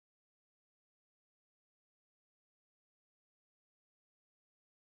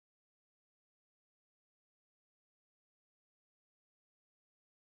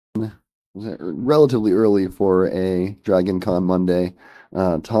relatively early for a Dragon Con Monday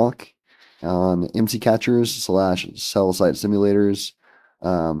talk on IMSI catchers slash cell site simulators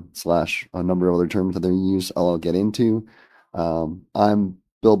slash a number of other terms that they use I'll get into. I'm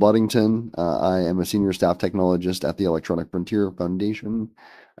Bill Budington. I am a senior staff technologist at the Electronic Frontier Foundation,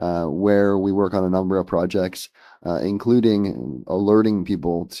 where we work on a number of projects, including alerting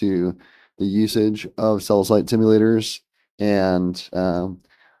people to the usage of cell site simulators and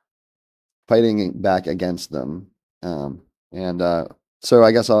fighting back against them. And so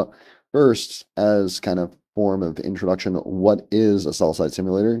I guess I'll first, as kind of form of introduction, what is a cell site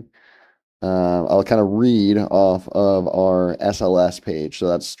simulator? I'll kind of read off of our SLS page. So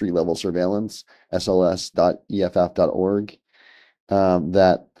that's street level surveillance, sls.eff.org.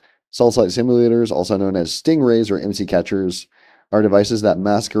 That cell site simulators, also known as stingrays or IMSI catchers, are devices that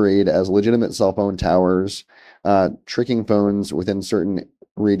masquerade as legitimate cell phone towers, tricking phones within certain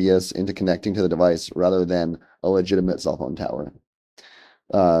radius into connecting to the device rather than a legitimate cell phone tower.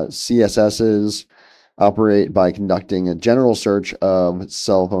 CSSs operate by conducting a general search of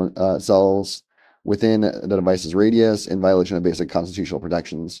cell phone cells within the device's radius in violation of basic constitutional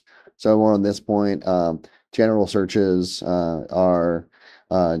protections. So more on this point, general searches are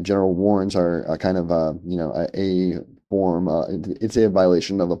general warrants are kind of a form. It's a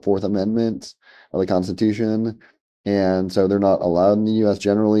violation of the Fourth Amendment of the Constitution. And so they're not allowed in the US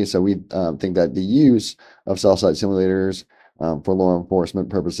generally. So we think that the use of cell site simulators for law enforcement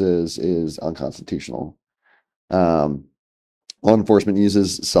purposes is unconstitutional. Law enforcement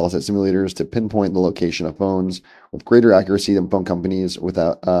uses cell site simulators to pinpoint the location of phones with greater accuracy than phone companies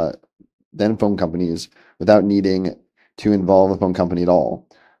without needing to involve a phone company at all.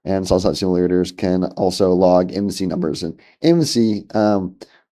 And cell site simulators can also log IMSI numbers. And IMSI,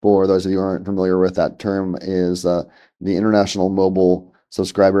 for those of you who aren't familiar with that term, is the International Mobile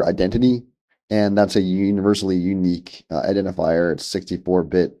Subscriber Identity. And that's a universally unique identifier. It's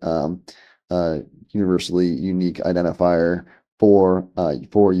 64-bit universally unique identifier for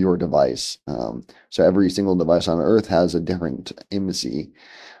your device. So every single device on Earth has a different IMSI.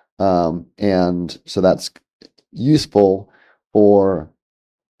 And so that's useful for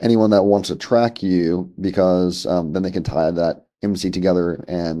anyone that wants to track you, because then they can tie that IMSI together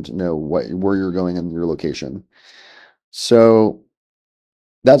and know where you're going and your location. So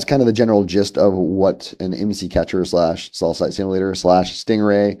that's kind of the general gist of what an IMSI catcher slash cell site simulator slash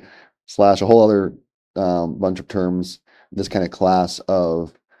stingray slash a whole other bunch of terms this kind of class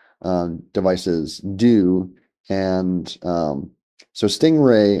of devices do. And so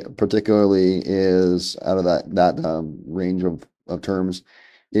stingray particularly is, out of that range of terms,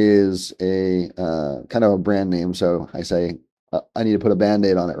 is a kind of a brand name. So I say I need to put a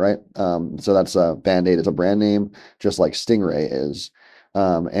Band-Aid on it, right? So that's a Band-Aid is a brand name, just like Stingray is.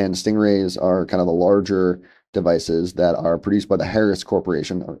 And Stingrays are kind of the larger devices that are produced by the Harris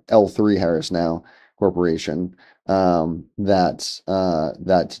Corporation, or L3 Harris now Corporation,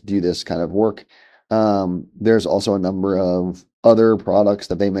 that do this kind of work. There's also a number of other products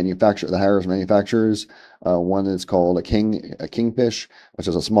that they manufacture, the Harris manufacturers. One is called a Kingfish, which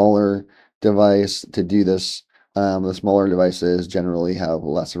is a smaller device to do this. The smaller devices generally have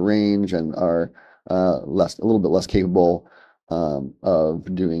less range and are a little bit less capable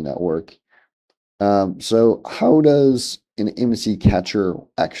of doing that work. So how does an IMSI catcher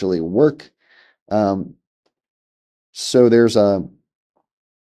actually work? So there's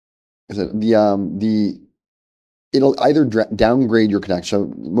it'll either downgrade your connection.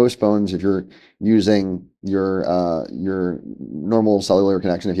 So most phones, if you're using your normal cellular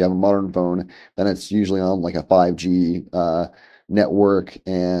connection, if you have a modern phone, then it's usually on like a 5G network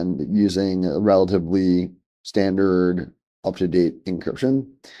and using a relatively standard up-to-date encryption.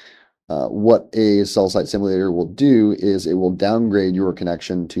 What a cell site simulator will do is it will downgrade your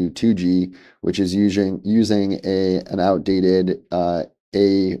connection to 2G, which is using an outdated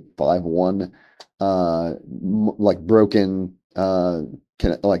A51 like broken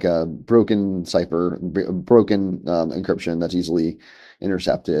like a broken cipher, broken encryption that's easily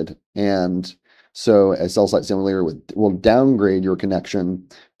intercepted. And so a cell site simulator will downgrade your connection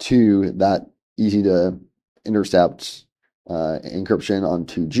to that easy to intercept encryption on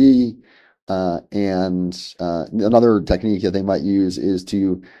 2G. And another technique that they might use is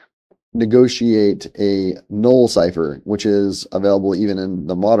to negotiate a null cipher, which is available even in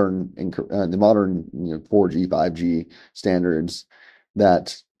the modern 4G, 5G standards,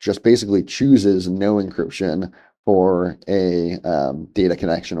 that just basically chooses no encryption for a data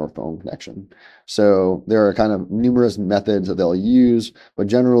connection or phone connection. So there are kind of numerous methods that they'll use, but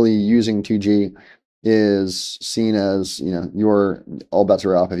generally using 2G, is seen as, your all bets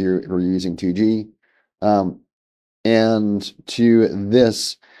are off if you're using 2G. And to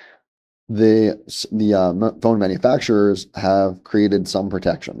this, the phone manufacturers have created some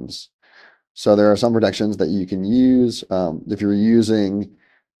protections. So there are some protections that you can use. If you're using,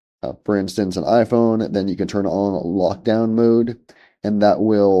 for instance, an iPhone, then you can turn on lockdown mode, and that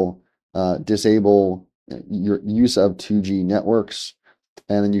will disable your use of 2G networks.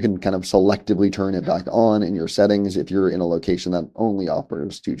 And then you can kind of selectively turn it back on in your settings if you're in a location that only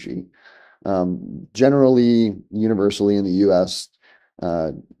offers 2G. Generally, universally in the US,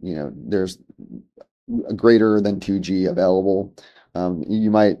 there's greater than 2G available.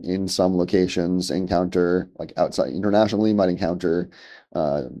 You might, in some locations, encounter, like outside internationally, might encounter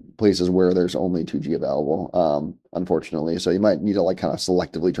places where there's only 2G available, unfortunately. So you might need to like kind of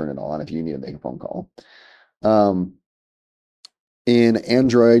selectively turn it on if you need to make a phone call. In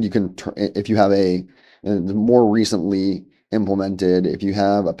Android, you can if you have more recently implemented, if you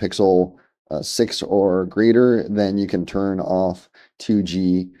have a Pixel 6 or greater, then you can turn off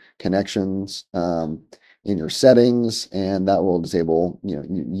 2G connections in your settings, and that will disable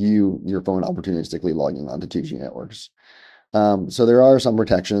your phone opportunistically logging onto 2G networks. So there are some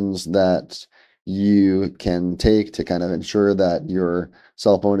protections that you can take to kind of ensure that your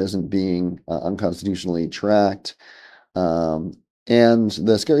cell phone isn't being unconstitutionally tracked. And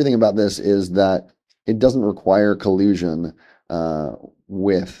the scary thing about this is that it doesn't require collusion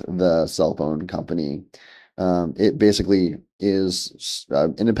with the cell phone company. It basically is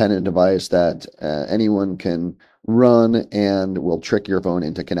an independent device that anyone can run and will trick your phone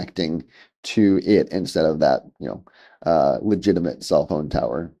into connecting to it instead of that, legitimate cell phone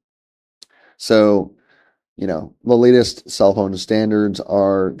tower. So, the latest cell phone standards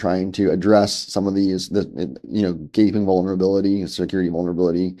are trying to address some of these, gaping vulnerability, security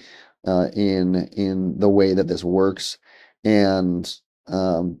vulnerability in the way that this works, and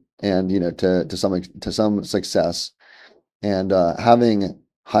to some success, and having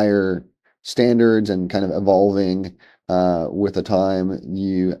higher standards and kind of evolving with the time.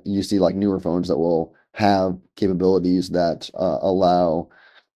 You see like newer phones that will have capabilities that allow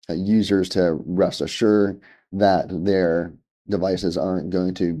users to rest assured that their devices aren't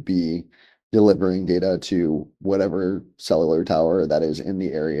going to be delivering data to whatever cellular tower that is in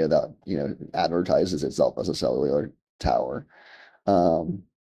the area that advertises itself as a cellular tower.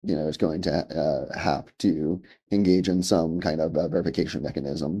 Is going to have to engage in some kind of verification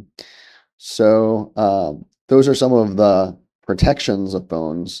mechanism. So those are some of the protections of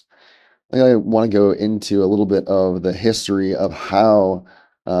phones. I want to go into a little bit of the history of how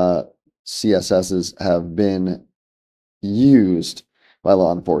CSSs have been used by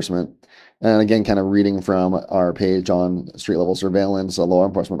law enforcement. And again, kind of reading from our page on street level surveillance, law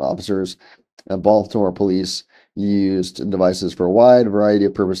enforcement officers, Baltimore police used devices for a wide variety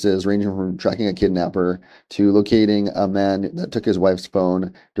of purposes, ranging from tracking a kidnapper to locating a man that took his wife's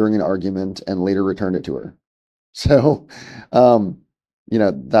phone during an argument and later returned it to her. So,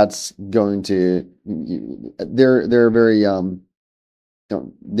 that's going to, they're very,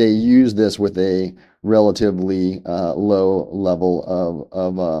 they use this with a relatively low level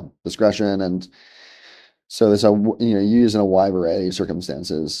of discretion, and so there's used in a wide variety of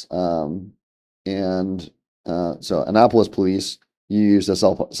circumstances. So Annapolis police used a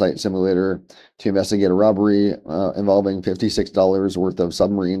cell site simulator to investigate a robbery involving $56 worth of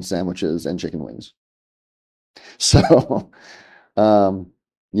submarine sandwiches and chicken wings. So,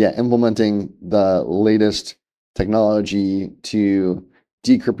 implementing the latest technology to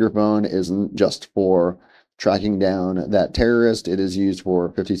decrypt your phone isn't just for tracking down that terrorist. It is used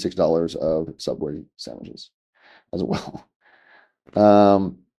for $56 of Subway sandwiches as well.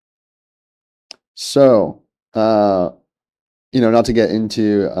 Not to get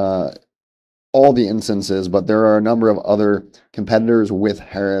into all the instances, but there are a number of other competitors with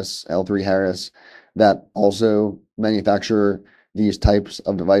Harris, L3 Harris, that also manufacture these types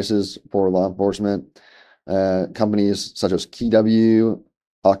of devices for law enforcement. Companies such as KeyW,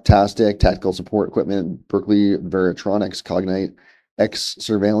 Octastic, Tactical Support Equipment, Berkeley Veritronics, Cognite, X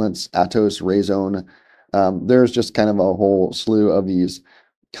Surveillance, Atos, Rayzone. There's just kind of a whole slew of these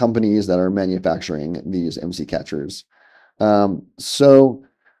companies that are manufacturing these MC catchers. I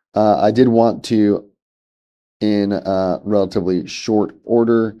did want to, in relatively short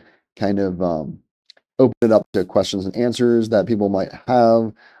order, kind of open it up to questions and answers that people might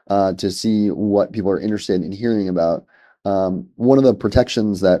have to see what people are interested in hearing about. One of the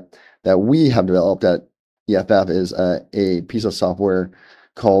protections that we have developed at EFF is a piece of software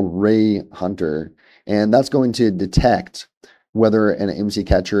called Ray Hunter, and that's going to detect whether an IMSI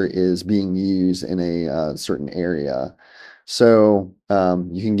catcher is being used in a certain area. So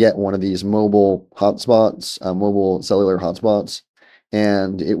you can get one of these mobile hotspots, mobile cellular hotspots,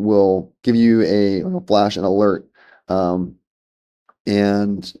 and it will give you a flash an alert, and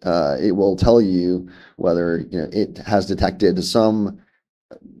it will tell you whether it has detected some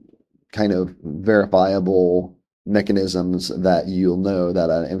kind of verifiable mechanisms that you'll know that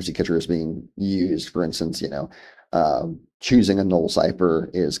an IMSI catcher is being used. For instance, choosing a null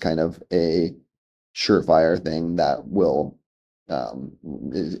cipher is kind of a surefire thing that will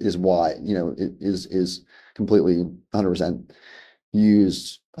is why it is completely 100%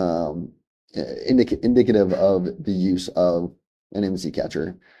 used, indicative of the use of an IMSI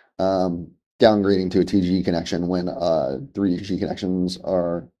catcher. Downgrading to a 2G connection when 3G connections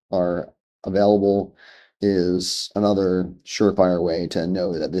are available is another surefire way to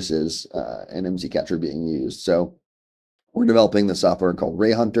know that this is an IMSI catcher being used. So we're developing the software called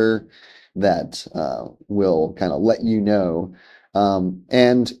Ray Hunter that will kind of let you know.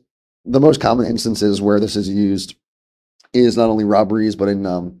 And the most common instances where this is used is not only robberies, but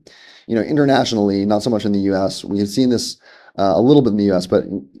in internationally, not so much in the U.S. We've seen this a little bit in the U.S., but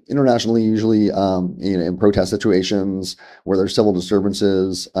internationally, usually in protest situations where there's civil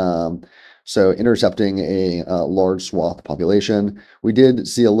disturbances. So intercepting a large swath population. We did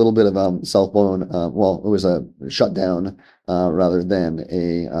see a little bit of cell phone. Well, it was a shutdown rather than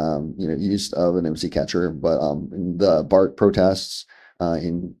a use of an IMSI catcher. But in the BART protests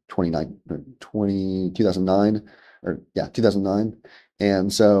in 2009,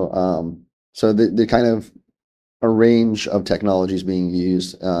 and so the kind of a range of technologies being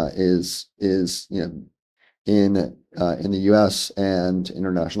used is in the U.S. and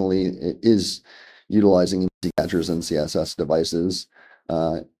internationally, it is utilizing IMSI catchers and CSS devices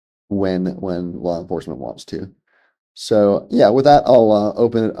when law enforcement wants to. So yeah, with that, I'll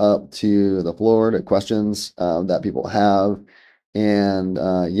open it up to the floor to questions that people have. And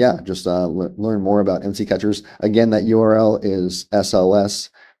just learn more about IMSI catchers. Again, that URL is sls.eff.org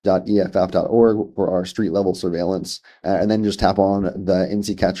for our street level surveillance. And then just tap on the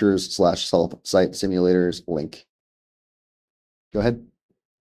IMSI catchers /self-site simulators link. Go ahead.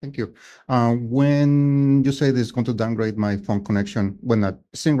 Thank you. When you say this is going to downgrade my phone connection, when a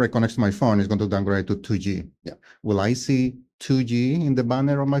Stingray connects to my phone, it's going to downgrade to 2G. Yeah. Will I see 2G in the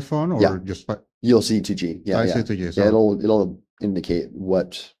banner on my phone, or just? You'll see 2G. Yeah, I see 2G. So it'll indicate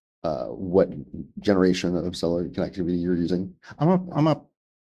what generation of cellular connectivity you're using. I'm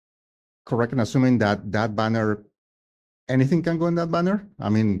correct in assuming that banner, anything can go in that banner. I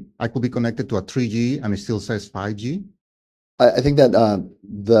mean, I could be connected to a 3G and it still says 5G. I think that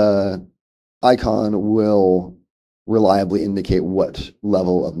the icon will reliably indicate what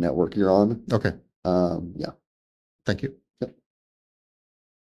level of network you're on. Okay. Yeah. Thank you. Yep.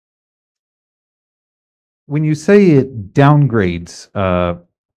 When you say it downgrades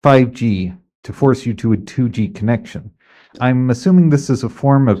 5G to force you to a 2G connection, I'm assuming this is a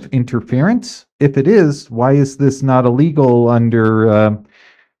form of interference. If it is, why is this not illegal under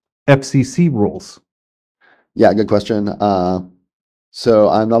FCC rules? Yeah, good question. So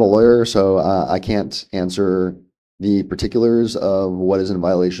I'm not a lawyer, so I can't answer the particulars of what is in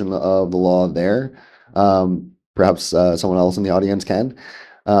violation of the law there. Perhaps someone else in the audience can.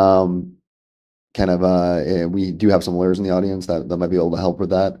 We do have some lawyers in the audience that might be able to help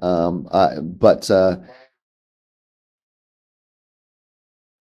with that.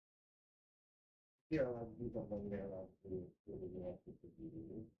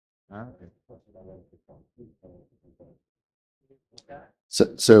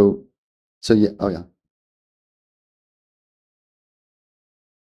 So yeah. Oh yeah.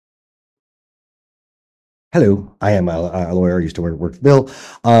 Hello, I am a lawyer. I used to work with Bill.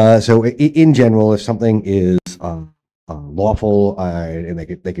 So in general, if something is lawful and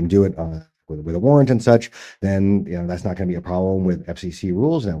they can do it with a warrant and such, then that's not going to be a problem with FCC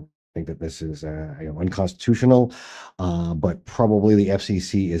rules. Now, I think that this is unconstitutional, but probably the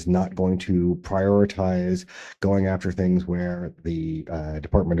FCC is not going to prioritize going after things where the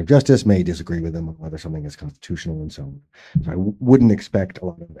Department of Justice may disagree with them on whether something is constitutional and so on. So I wouldn't expect a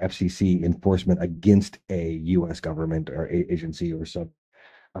lot of FCC enforcement against a U.S. government or agency or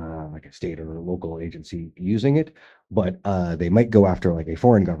like a state or local agency using it, but they might go after like a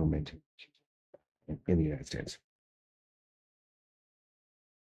foreign government in the United States.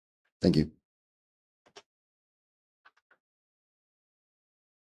 Thank you.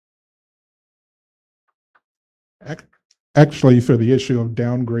 Actually, for the issue of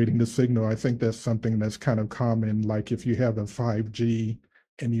downgrading the signal, I think that's something that's kind of common. Like if you have a 5G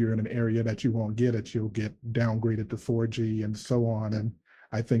and you're in an area that you won't get it, you'll get downgraded to 4G and so on. And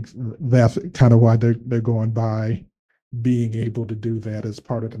I think that's kind of why they're going by being able to do that as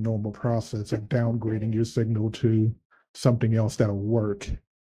part of the normal process of downgrading your signal to something else that'll work.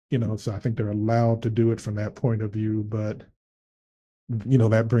 So I think they're allowed to do it from that point of view, but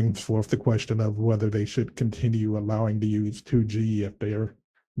that brings forth the question of whether they should continue allowing to use 2G if they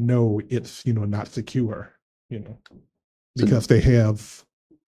know it's, not secure, because they have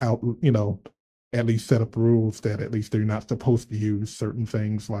out, at least set up rules that at least they're not supposed to use certain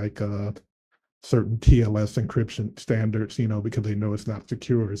things like certain TLS encryption standards, because they know it's not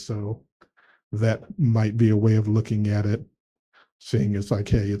secure. So that might be a way of looking at it, seeing it's like,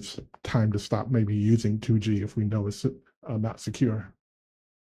 hey, it's time to stop maybe using 2G if we know it's not secure.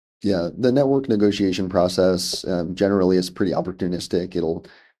 Yeah, the network negotiation process generally is pretty opportunistic. It'll,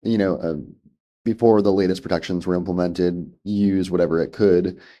 before the latest protections were implemented, use whatever it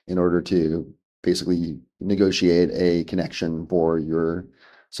could in order to basically negotiate a connection for your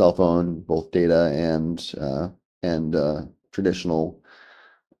cell phone, both data and traditional.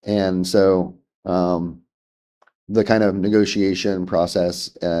 And so the kind of negotiation process,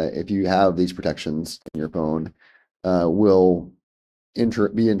 if you have these protections in your phone, will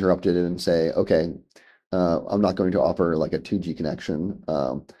be interrupted and say, okay, I'm not going to offer like a 2G connection.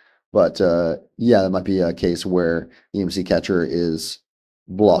 But yeah, that might be a case where the IMSI catcher is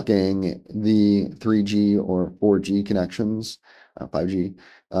blocking the 3G or 4G connections, 5G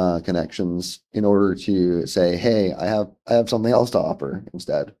connections, in order to say, hey, I have something else to offer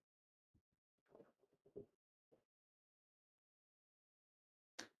instead.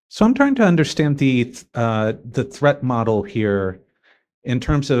 So I'm trying to understand the threat model here in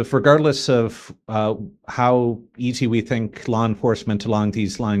terms of, regardless of how easy we think law enforcement along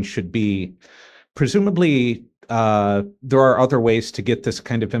these lines should be, presumably there are other ways to get this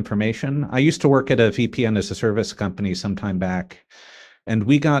kind of information. I used to work at a VPN as a service company some time back, and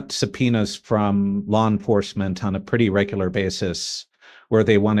we got subpoenas from law enforcement on a pretty regular basis where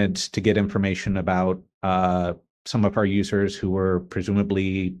they wanted to get information about some of our users who were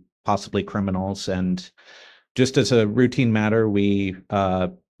presumably possibly criminals. And just as a routine matter, we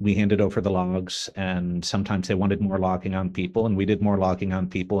handed over the logs, and sometimes they wanted more logging on people, and we did more logging on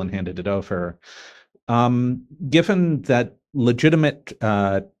people and handed it over. Given that legitimate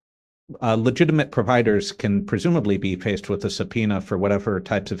providers can presumably be faced with a subpoena for whatever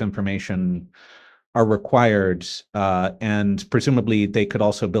types of information are required, and presumably they could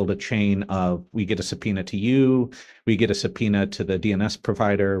also build a chain of, we get a subpoena to you, we get a subpoena to the DNS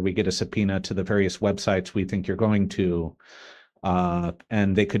provider, we get a subpoena to the various websites we think you're going to,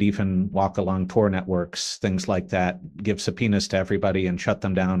 and they could even walk along Tor networks, things like that, give subpoenas to everybody and shut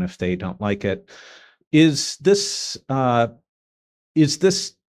them down if they don't like it. Is the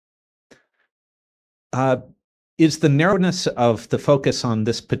narrowness of the focus on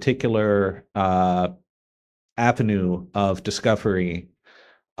this particular avenue of discovery,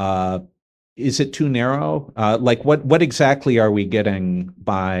 is it too narrow? Like what exactly are we getting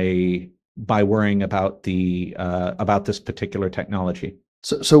by worrying about this particular technology?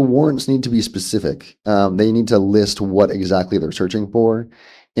 So warrants need to be specific. They need to list what exactly they're searching for,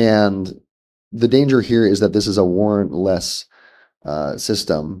 and the danger here is that this is a warrantless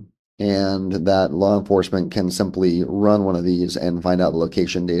system, and that law enforcement can simply run one of these and find out the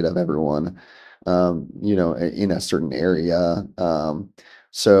location data of everyone, in a certain area.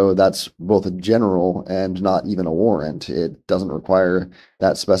 So that's both a general and not even a warrant. It doesn't require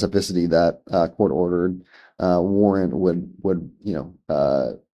that specificity that court-ordered warrant would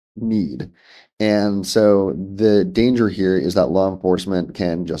need. And so the danger here is that law enforcement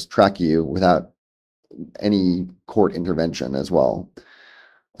can just track you without any court intervention as well.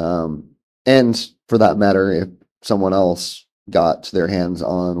 And for that matter, if someone else got their hands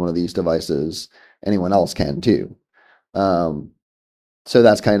on one of these devices, anyone else can too. So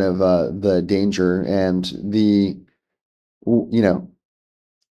that's kind of the danger, and the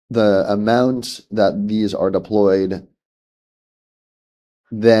amount that these are deployed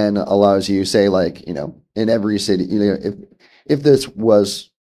then allows you, say, like, in every city, if this was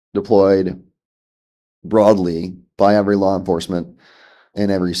deployed broadly by every law enforcement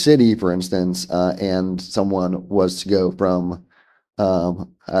in every city, for instance, and someone was to go from,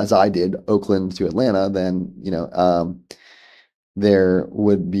 as I did, Oakland to Atlanta, then, there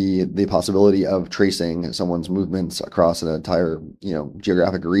would be the possibility of tracing someone's movements across an entire,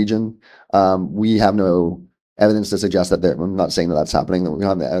 geographic region. We have no evidence to suggest that I'm not saying that that's happening, that we don't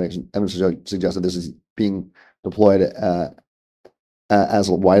have the evidence to suggest that this is being deployed as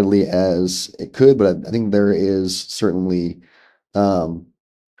widely as it could, but I think there is certainly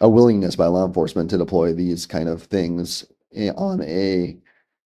a willingness by law enforcement to deploy these kind of things on a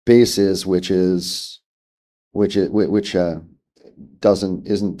basis which doesn't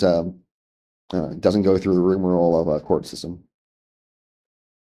go through the rigmarole of a court system.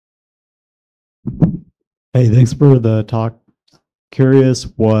 Hey, thanks for the talk. Curious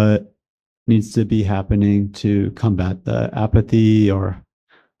what needs to be happening to combat the apathy or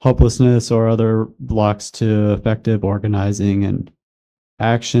hopelessness or other blocks to effective organizing and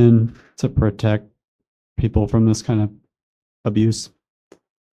action to protect people from this kind of abuse?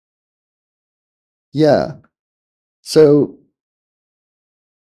 Yeah. So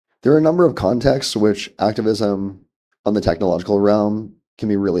there are a number of contexts which activism on the technological realm can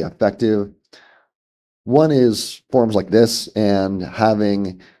be really effective. One is forums like this and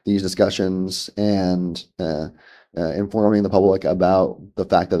having these discussions and informing the public about the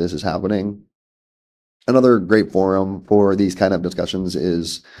fact that this is happening. Another great forum for these kind of discussions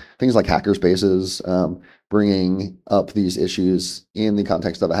is things like hackerspaces, bringing up these issues in the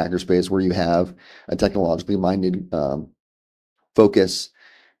context of a hackerspace where you have a technologically minded focus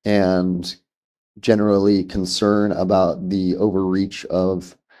and generally concern about the overreach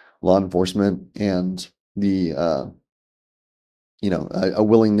of law enforcement and the a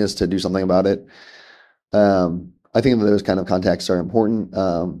willingness to do something about it. I think that those kind of contexts are important,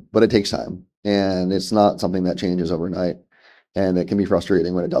 but it takes time, and it's not something that changes overnight, and it can be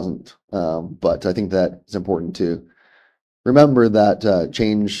frustrating when it doesn't. But I think that it's important to remember that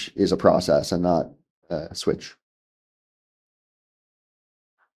change is a process and not a switch.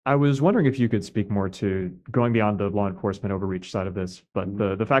 I was wondering if you could speak more to going beyond the law enforcement overreach side of this, but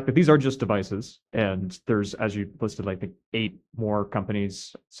the fact that these are just devices, and there's, as you listed, I think 8 more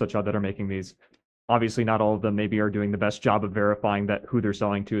companies such that are making these. Obviously, not all of them maybe are doing the best job of verifying that who they're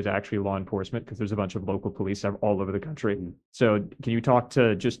selling to is actually law enforcement, because there's a bunch of local police all over the country. So can you talk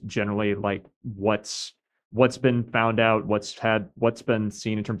to just generally like what's been found out, what's been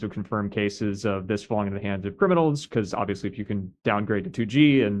seen in terms of confirmed cases of this falling in the hands of criminals? Because obviously, if you can downgrade to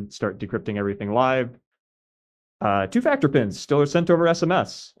 2G and start decrypting everything live, 2-factor pins still are sent over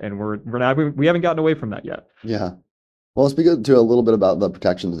SMS, and we haven't gotten away from that yet. Yeah. Well, let's speak to a little bit about the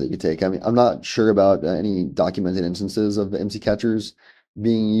protections that you take. I mean, I'm not sure about any documented instances of the IMSI catchers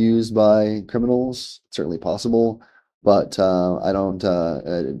being used by criminals. It's certainly possible, but I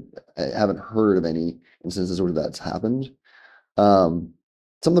haven't heard of any instances where that's happened. Some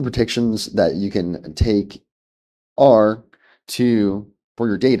of the protections that you can take are for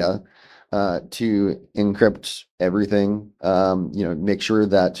your data, to encrypt everything. Make sure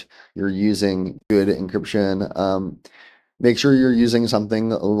that you're using good encryption. Make sure you're using something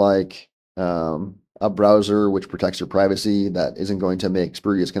like a browser which protects your privacy, that isn't going to make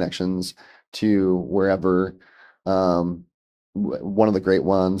spurious connections to wherever. One of the great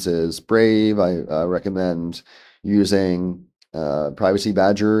ones is Brave. I recommend using Privacy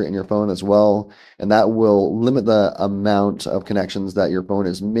Badger in your phone as well, and that will limit the amount of connections that your phone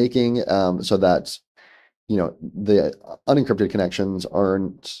is making, so that the unencrypted connections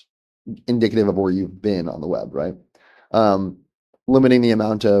aren't indicative of where you've been on the web, right? Limiting the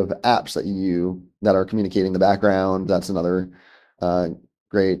amount of apps that are communicating in the background. That's another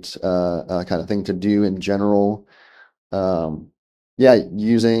great kind of thing to do in general.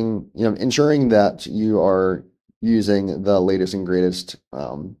 Ensuring that you are using the latest and greatest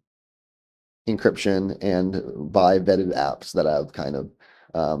encryption and by vetted apps that have kind of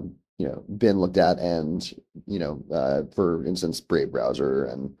been looked at, and for instance Brave browser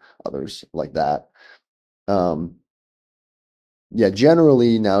and others like that.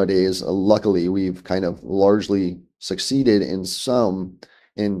 Generally nowadays, luckily we've kind of largely succeeded in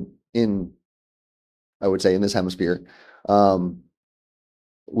I would say in this hemisphere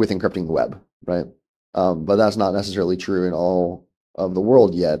with encrypting the web, right? But that's not necessarily true in all of the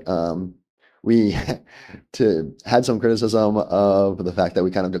world yet. We had some criticism of the fact that we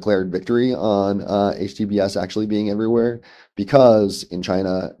kind of declared victory on HTTPS actually being everywhere, because in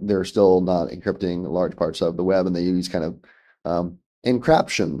China they're still not encrypting large parts of the web, and they use kind of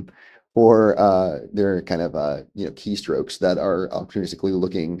encryption for their kind of keystrokes that are opportunistically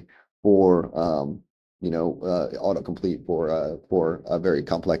looking for autocomplete for a very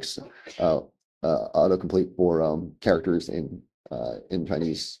complex autocomplete for characters in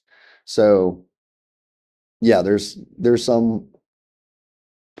Chinese. So yeah, there's some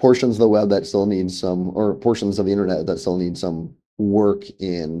portions of the web that still need or portions of the internet that still need some work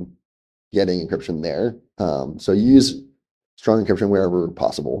in getting encryption there. So use strong encryption wherever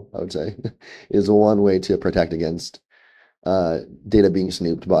possible, I would say, is one way to protect against data being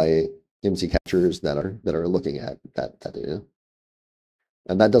snooped by IMSI catchers that are looking at that data.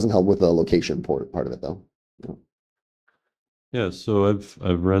 And that doesn't help with the location part of it though. Yeah, so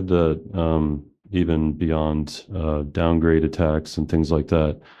I've read that even beyond downgrade attacks and things like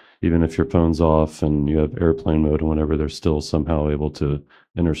that, even if your phone's off and you have airplane mode and whatever, they're still somehow able to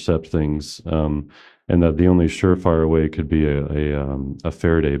intercept things. And that the only surefire way could be a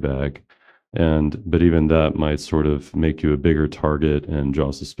Faraday bag. But even that might sort of make you a bigger target and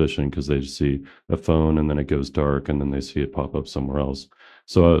draw suspicion because they just see a phone and then it goes dark and then they see it pop up somewhere else.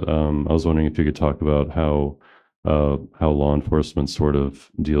 So I was wondering if you could talk about how law enforcement sort of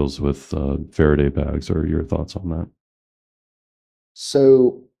deals with Faraday bags, or your thoughts on that.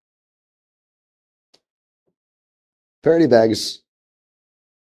 So Faraday bags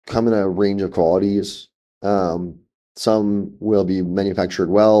come in a range of qualities. Some will be manufactured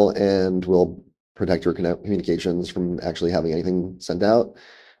well and will protect your communications from actually having anything sent out.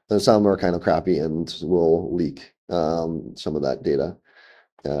 And some are kind of crappy and will leak some of that data.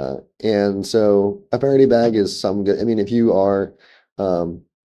 And so a Faraday bag is some good. I mean, if you are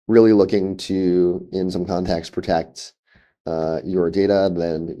really looking to, in some context, protect your data,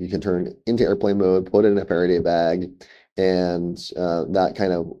 then you can turn into airplane mode, put it in a Faraday bag, and that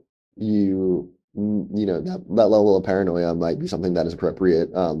kind of that level of paranoia might be something that is appropriate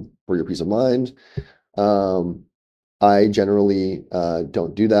for your peace of mind. I generally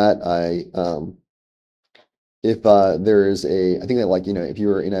don't do that. If there is I think that, like, if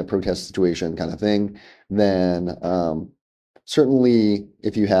you're in a protest situation kind of thing, then certainly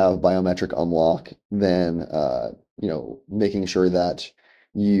if you have biometric unlock, then making sure that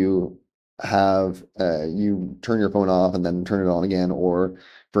you have you turn your phone off and then turn it on again, or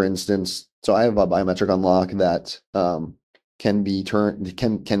for instance, so I have a biometric unlock that can be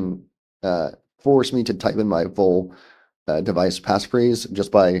can force me to type in my full device passphrase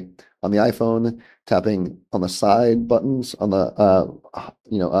just by, on the iPhone, tapping on the side buttons on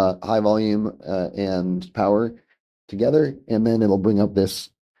the high volume and power together, and then it'll bring up this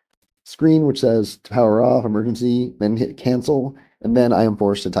screen which says to power off, emergency, then hit cancel, and then I am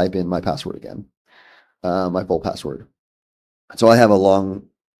forced to type in my password again, my full password. So I have a long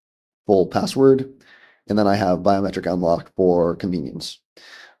full password, and then I have biometric unlock for convenience.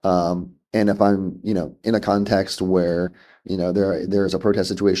 And if I'm, in a context where, there's a protest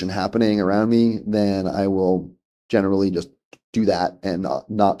situation happening around me, then I will generally just do that and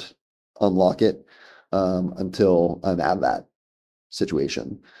not unlock it until I'm out of that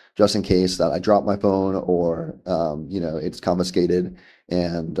situation, just in case that I drop my phone or, it's confiscated.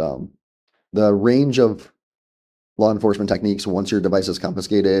 And the range of law enforcement techniques once your device is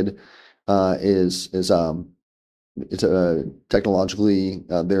confiscated is technologically,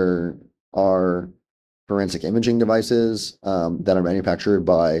 there are forensic imaging devices that are manufactured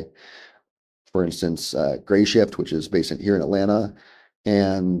by, for instance, Grayshift, which is based here in Atlanta,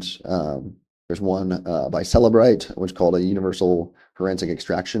 and there's one by Celebrite, which is called a Universal Forensic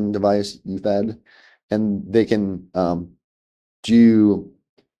Extraction Device, UFED, and they can do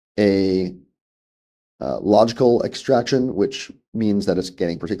a logical extraction, which means that it's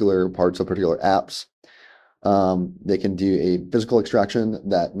getting particular parts of particular apps. They can do a physical extraction.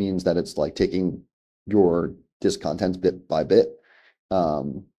 That means that it's like taking your disk contents bit by bit.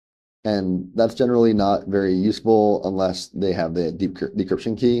 And that's generally not very useful unless they have the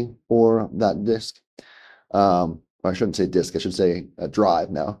decryption key for that disk. I shouldn't say disk, I should say a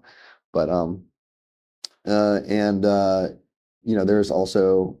drive now. But there's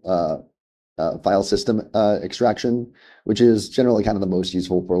also file system extraction, which is generally kind of the most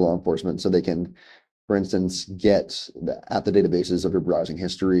useful for law enforcement. So they can, for instance, get at the databases of your browsing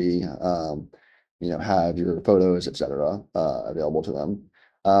history, have your photos, etc., available to them.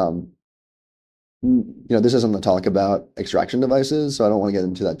 This isn't a talk about extraction devices, so I don't want to get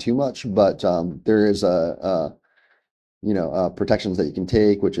into that too much, but there is protections that you can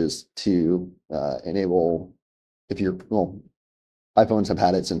take, which is to enable, iPhones have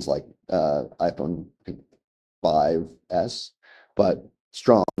had it since like iPhone 5S, but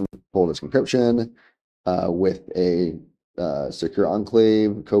strong full disk encryption with a secure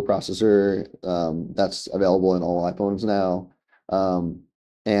enclave coprocessor that's available in all iPhones now.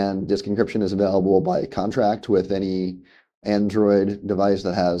 And disk encryption is available by contract with any Android device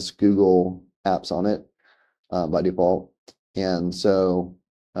that has Google apps on it by default. And so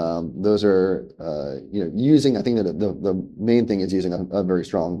those are, using, I think that the main thing is using a very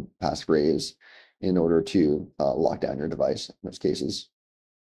strong passphrase in order to lock down your device in most cases.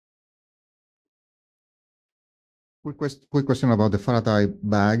 Quick question about the Faraday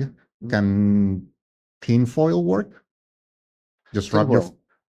bag. Can tinfoil work? Just wrap your...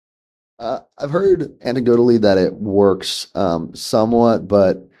 I've heard anecdotally that it works somewhat,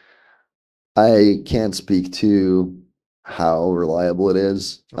 but I can't speak to how reliable it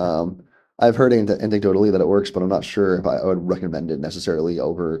is. I've heard anecdotally that it works, but I'm not sure if I would recommend it necessarily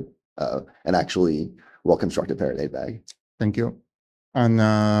over an actually well-constructed Faraday bag. Thank you.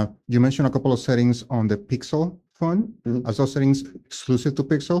 And you mentioned a couple of settings on the Pixel phone. Are those settings exclusive to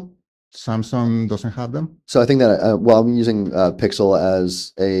Pixel? Samsung doesn't have them? So I think that, well, I'm using Pixel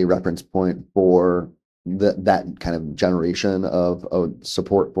as a reference point for that kind of generation of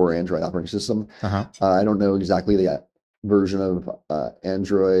support for Android operating system. I don't know exactly the version of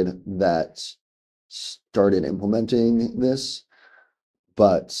Android that started implementing this,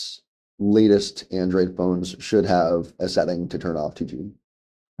 but latest Android phones should have a setting to turn off 2G.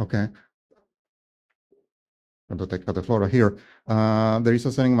 Okay. I'm going to take out the floor here. There is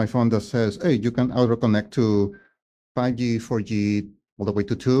a setting on my phone that says, hey, you can auto connect to 5G, 4G, all the way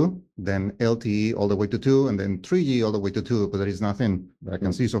to 2, then LTE all the way to 2, and then 3G all the way to 2, but there is nothing that I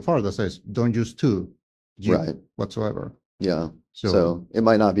can see so far that says don't use 2G whatsoever. Yeah. So it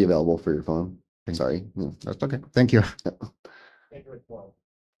might not be available for your phone. Sorry. That's okay. Thank you. Android 12.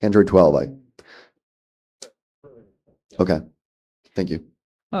 Android 12. Okay. Thank you.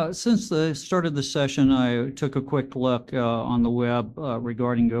 Since the start of the session, I took a quick look on the web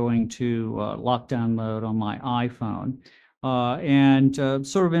regarding going to lockdown mode on my iPhone. And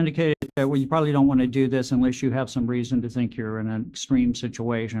sort of indicated that you probably don't want to do this unless you have some reason to think you're in an extreme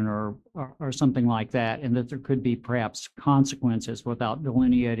situation or something like that, and that there could be perhaps consequences without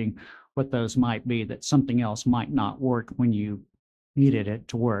delineating what those might be, that something else might not work when you needed it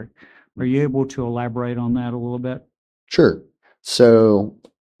to work. Are you able to elaborate on that a little bit? Sure. So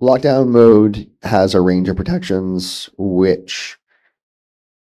lockdown mode has a range of protections which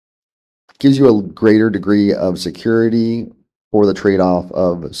gives you a greater degree of security for the trade-off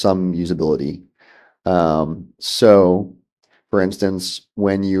of some usability. So, for instance,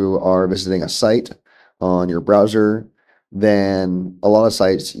 when you are visiting a site on your browser, then a lot of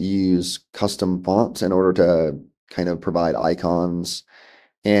sites use custom fonts in order to kind of provide icons,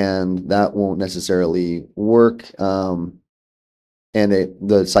 and that won't necessarily work. And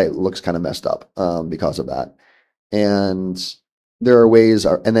the site looks kind of messed up because of that. And there are ways,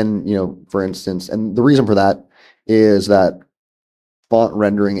 and then, for instance, and the reason for that is that font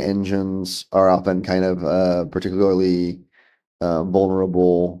rendering engines are often kind of particularly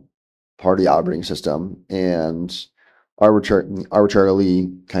vulnerable part of the operating system, and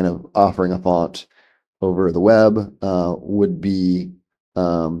arbitrarily kind of offering a font over the web would be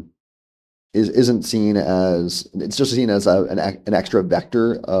isn't seen as, it's just seen as an extra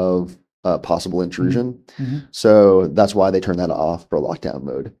vector of possible intrusion. So that's why they turn that off for lockdown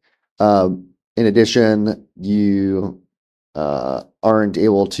mode. In addition, you aren't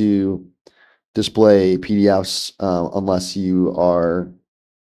able to display PDFs unless you are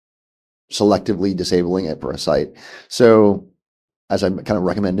selectively disabling it for a site. So as I kind of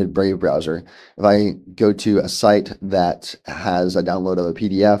recommended Brave browser, if I go to a site that has a download of a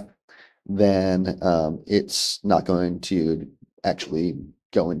PDF, then it's not going to actually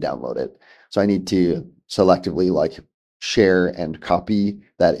go and download it. So I need to selectively share and copy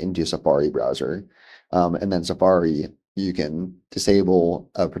that into Safari browser. And then Safari, you can disable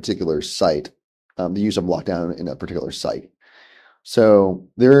a particular site, the use of lockdown in a particular site. So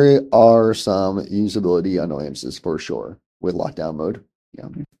there are some usability annoyances for sure with lockdown mode. Yeah.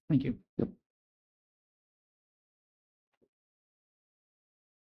 Thank you. Yep.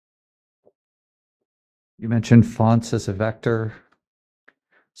 You mentioned fonts as a vector.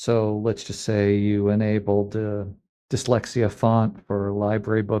 So let's just say you enabled dyslexia font for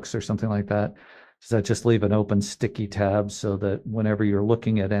library books or something like that. Does that just leave an open sticky tab so that whenever you're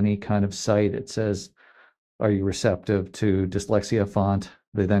looking at any kind of site, it says, are you receptive to dyslexia font?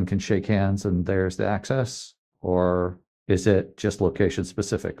 They then can shake hands and there's the access? Or is it just location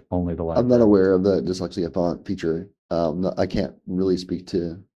specific, only the library? I'm not aware of the dyslexia font feature. I can't really speak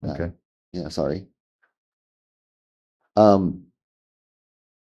to that. Okay. Yeah, sorry.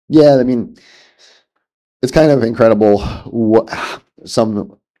 Yeah, I mean, it's kind of incredible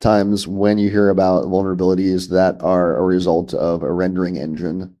sometimes when you hear about vulnerabilities that are a result of a rendering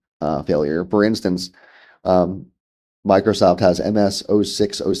engine failure. For instance, Microsoft has MS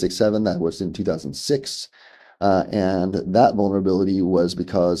 06067 that was in 2006, and that vulnerability was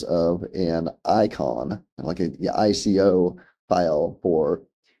because of an icon, like an ICO file for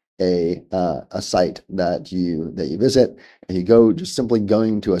a site that you visit, and you go, just simply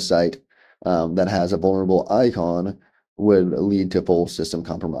going to a site that has a vulnerable icon would lead to full system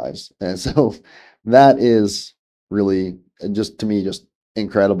compromise. And so that is really, just to me, just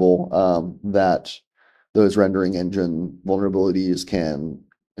incredible that those rendering engine vulnerabilities can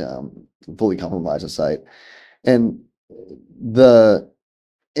fully compromise a site. And the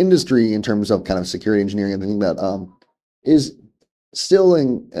industry, in terms of kind of security engineering, I think that is still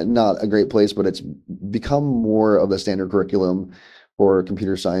in not a great place, but it's become more of the standard curriculum for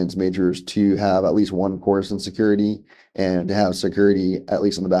computer science majors to have at least one course in security, and to have security at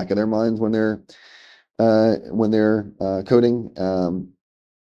least in the back of their minds when they're coding.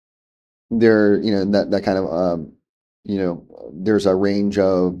 That kind of there's a range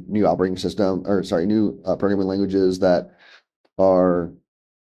of new new programming languages that are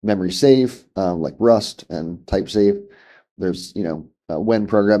memory safe, like Rust and type safe. There's when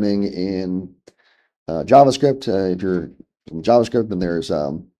programming in JavaScript, if you're in JavaScript, then there's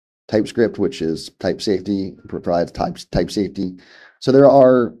TypeScript, which is type safety, provides type safety.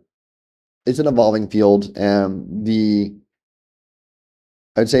 So it's an evolving field, and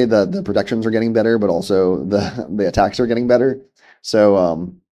I'd say the protections are getting better, but also the attacks are getting better.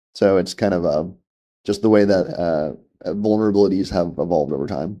 So it's kind of just the way that vulnerabilities have evolved over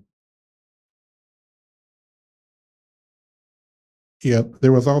time. Yeah,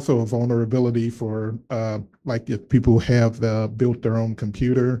 there was also a vulnerability for like if people have built their own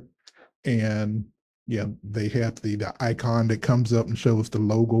computer, and they have the icon that comes up and shows the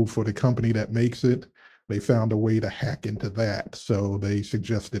logo for the company that makes it. They found a way to hack into that, so they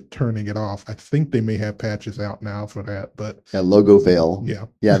suggested turning it off. I think they may have patches out now for that, but logo fail.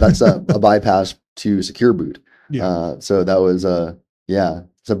 Yeah, that's a bypass to secure boot. Yeah. So that was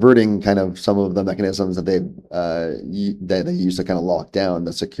subverting kind of some of the mechanisms that they used to kind of lock down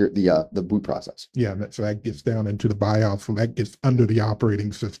the boot process. Yeah, so that gets down into the BIOS, so that gets under the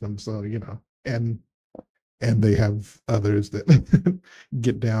operating system. So and they have others that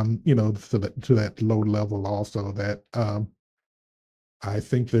get down, to that low level also. That I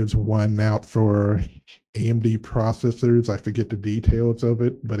think there's one out for AMD processors. I forget the details of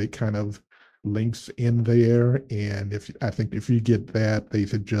it, but it kind of links in there. And if you get that, they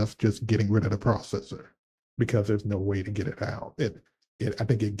suggest just getting rid of the processor, because there's no way to get it out. I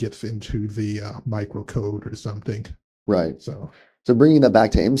think it gets into the microcode or something. Right. So bringing that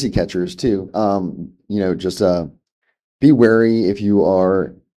back to IMSI catchers too, just be wary if you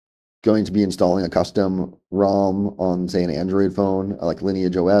are going to be installing a custom ROM on, say, an Android phone, like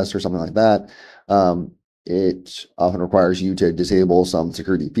Lineage OS or something like that. It often requires you to disable some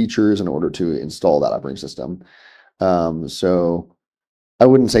security features in order to install that operating system. So I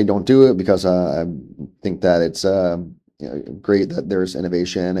wouldn't say don't do it, because I think that it's great that there's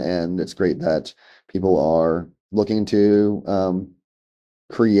innovation, and it's great that people are looking to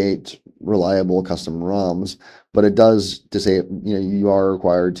create reliable custom ROMs, but it does disable, you are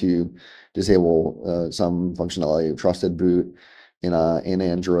required to disable some functionality of trusted boot in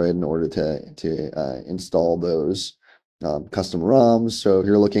Android in order to install those custom ROMs. So if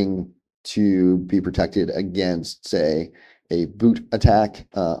you're looking to be protected against, say, a boot attack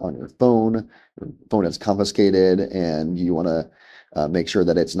on your phone is confiscated, and you want to make sure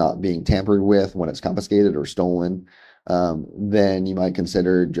that it's not being tampered with when it's confiscated or stolen, then you might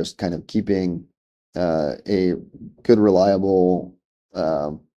consider just kind of keeping a good, reliable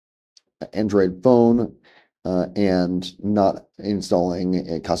Android phone and not installing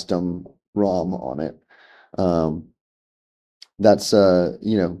a custom ROM on it. That's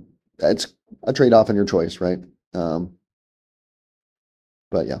it's a trade-off in your choice, right?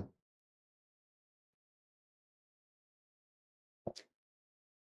 But yeah.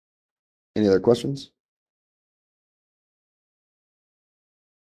 Any other questions?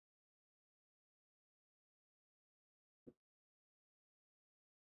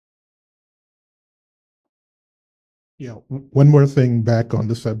 Yeah, one more thing back on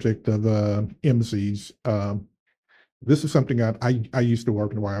the subject of IMSIs. This is something I used to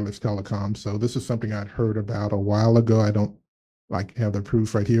work in wireless telecom, so this is something I'd heard about a while ago. I don't have the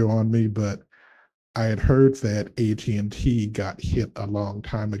proof right here on me, but I had heard that AT&T got hit a long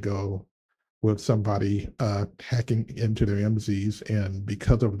time ago with somebody hacking into their IMSIs, and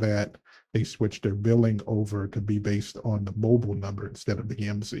because of that, they switched their billing over to be based on the mobile number instead of the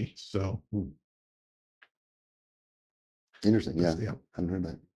IMSI. So. Interesting. Yeah. I haven't heard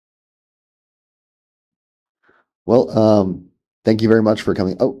that. Well, thank you very much for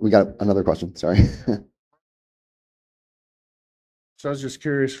coming. Oh, we got another question. Sorry. So I was just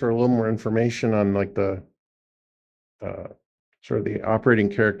curious for a little more information on the sort of the operating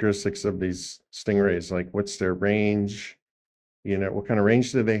characteristics of these stingrays. Like, what's their range? What kind of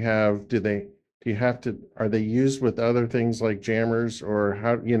range do they have? Are they used with other things like jammers, or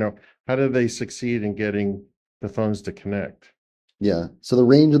how do they succeed in getting the phones to connect? Yeah. So the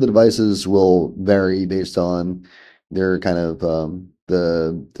range of the devices will vary based on their kind of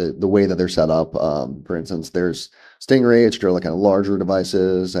the way that they're set up. For instance, there's Stingray, which are like kind of larger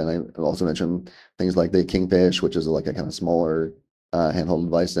devices, and I also mentioned things like the Kingfish, which is like a kind of smaller handheld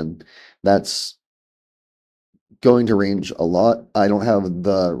device, and that's going to range a lot. I don't have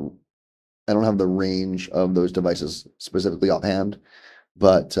the range of those devices specifically offhand,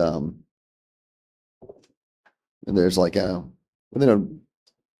 but there's like a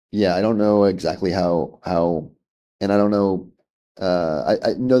yeah, I don't know exactly how, and I don't know.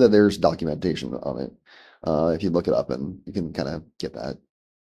 I know that there's documentation on it. If you look it up, and you can kind of get that.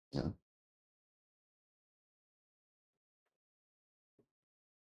 Yeah.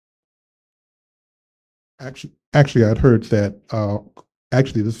 Actually, I'd heard that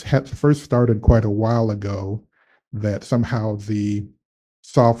actually this had first started quite a while ago, that somehow the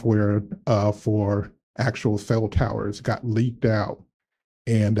software for actual cell towers got leaked out.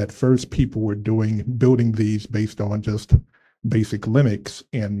 And at first people were building these based on just basic Linux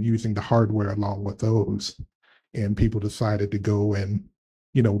and using the hardware along with those. And people decided to go and,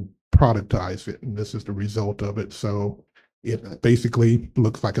 productize it. And this is the result of it. So it basically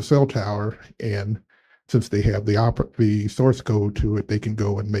looks like a cell tower. And since they have the source code to it, they can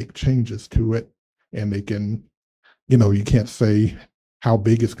go and make changes to it. And they can, you can't say how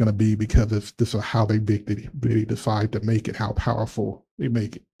big it's going to be, because this is how they decide to make it, how powerful they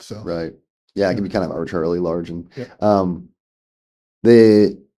make it. So Right. Yeah, it can be kind of arbitrarily large, and Yeah.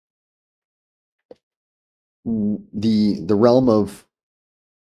 the realm of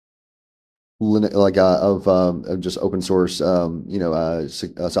Linux, like of just open source,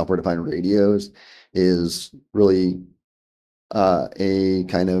 software defined radios, is really a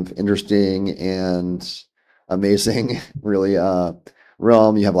kind of interesting and amazing, really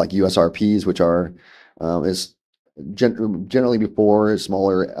realm. You have like USRPs, which are generally before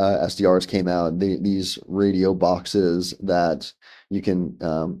smaller SDRs came out, these radio boxes that you can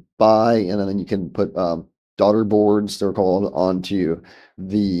buy, and then you can put daughter boards, they're called, onto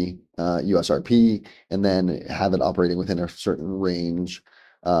the USRP, and then have it operating within a certain range.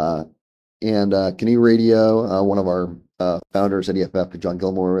 And GNU Radio, one of our founders at EFF, John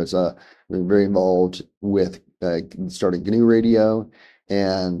Gilmore, is very involved with starting GNU Radio,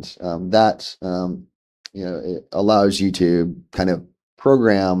 and that it allows you to kind of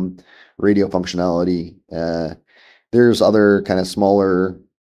program radio functionality. There's other kind of smaller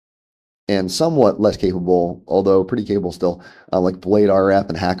and somewhat less capable, although pretty capable still, like Blade RF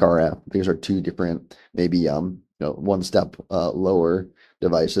and Hack RF. These are two different, maybe one step lower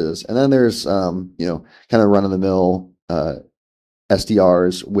devices. And then there's kind of run-of-the-mill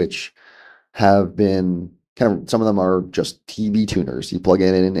SDRs, which have been some of them are just TV tuners. You plug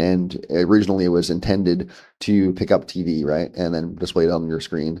it in, and originally it was intended to pick up TV, right, and then display it on your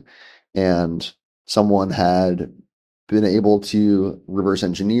screen. And someone had been able to reverse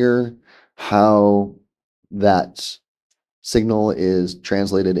engineer how that signal is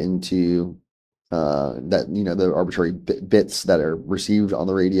translated into the arbitrary bits that are received on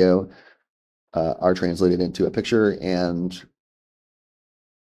the radio are translated into a picture, and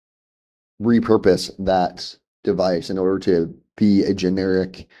repurpose that device in order to be a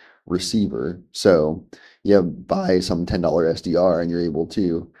generic receiver. So you buy some $10 SDR, and you're able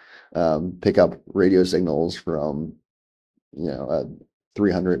to pick up radio signals from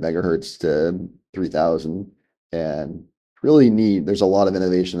 300 megahertz to 3000, and really neat. There's a lot of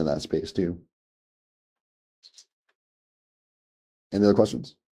innovation in that space too. Any other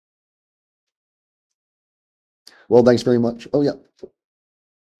questions? Well, thanks very much. Oh yeah.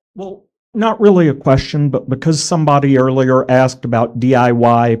 Well, not really a question, but because somebody earlier asked about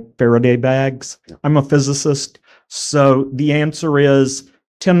DIY Faraday bags, I'm a physicist, so the answer is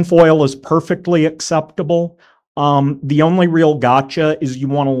tinfoil is perfectly acceptable. The only real gotcha is you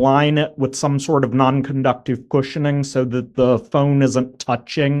want to line it with some sort of non-conductive cushioning so that the phone isn't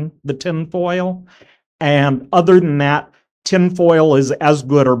touching the tinfoil. And other than that, tinfoil is as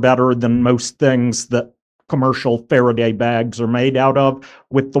good or better than most things that commercial Faraday bags are made out of,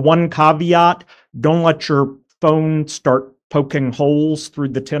 with the one caveat: don't let your phone start poking holes through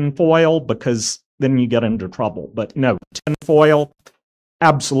the tinfoil, because then you get into trouble. But no, tinfoil,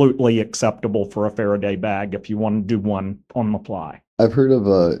 absolutely acceptable for a Faraday bag if you want to do one on the fly. I've heard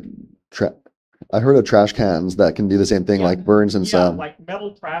of trash cans that can do the same thing, like burns and some. Like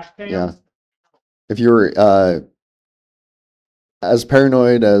metal trash cans. Yeah. If you're as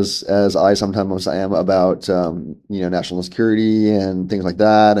paranoid as I sometimes am about national security and things like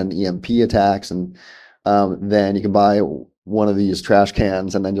that, and EMP attacks, and then you can buy one of these trash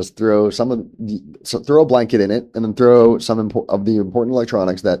cans and then just throw throw a blanket in it and then throw some of the important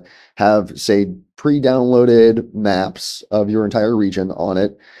electronics that have, say, pre-downloaded maps of your entire region on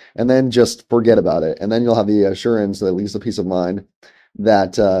it, and then just forget about it. And then you'll have the assurance, at least the peace of mind,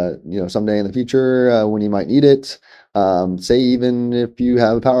 that someday in the future when you might need it, say even if you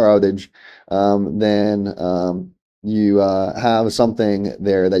have a power outage, then you have something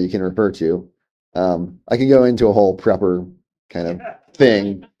there that you can refer to. I could go into a whole prepper kind of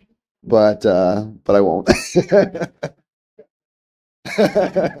thing, but I won't.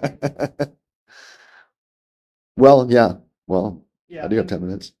 Well, yeah. Well, I do have 10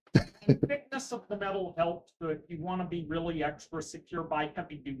 minutes. The thickness of the metal helps, but if you want to be really extra secure, buy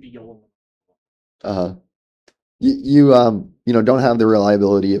heavy duty aluminum. You don't have the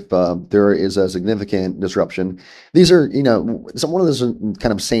reliability if there is a significant disruption. These are, one of those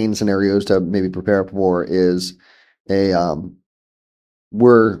kind of sane scenarios to maybe prepare for is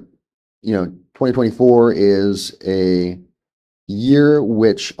 2024 is a year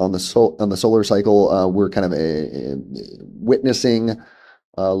which on the solar cycle we're kind of witnessing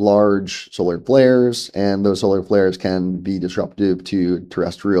large solar flares, and those solar flares can be disruptive to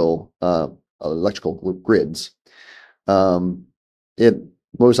terrestrial electrical grids. It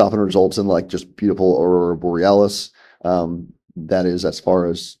most often results in like just beautiful aurora borealis. That is as far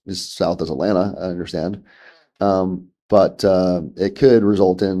as south as Atlanta, I understand. But it could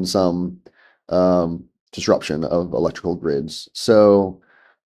result in some disruption of electrical grids. So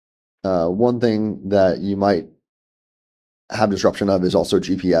one thing that you might have disruption of is also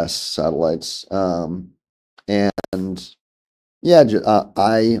GPS satellites. And yeah,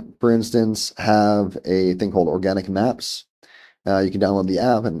 I, for instance, have a thing called Organic Maps. You can download the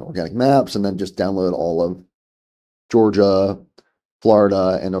app and Organic Maps, and then just download all of Georgia,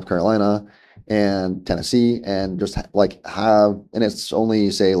 Florida, and North Carolina, and Tennessee, and just and it's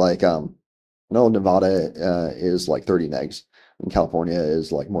only say Nevada is like 30 megs, and California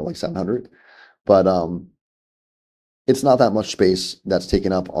is like more like 700, but it's not that much space that's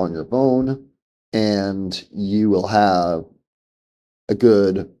taken up on your phone, and you will have a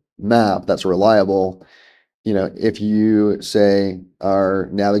good map that's reliable. If you say are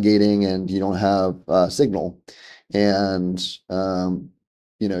navigating and you don't have signal, and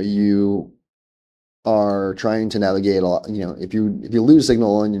you are trying to navigate a lot, if you lose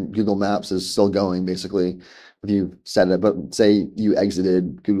signal and Google Maps is still going, basically, if you set it, but say you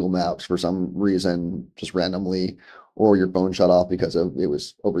exited Google Maps for some reason, just randomly, or your phone shut off because it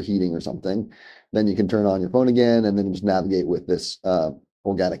was overheating or something, then you can turn on your phone again and then just navigate with this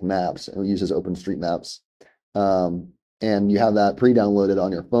Organic Maps. It uses OpenStreetMaps. And you have that pre-downloaded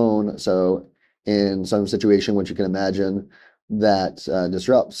on your phone. So in some situation which you can imagine that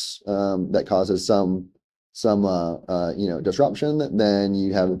disrupts, that causes some disruption, then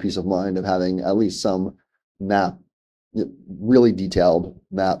you have the peace of mind of having at least some really detailed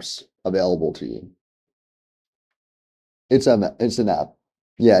maps available to you. It's an app.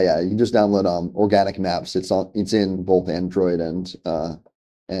 Yeah. You can just download Organic Maps. It's in both Android and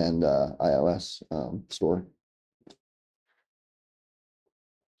iOS store.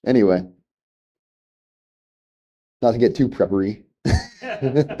 Anyway, not to get too preppery.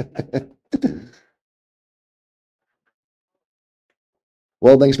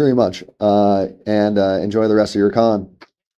 Well, thanks very much, and enjoy the rest of your con.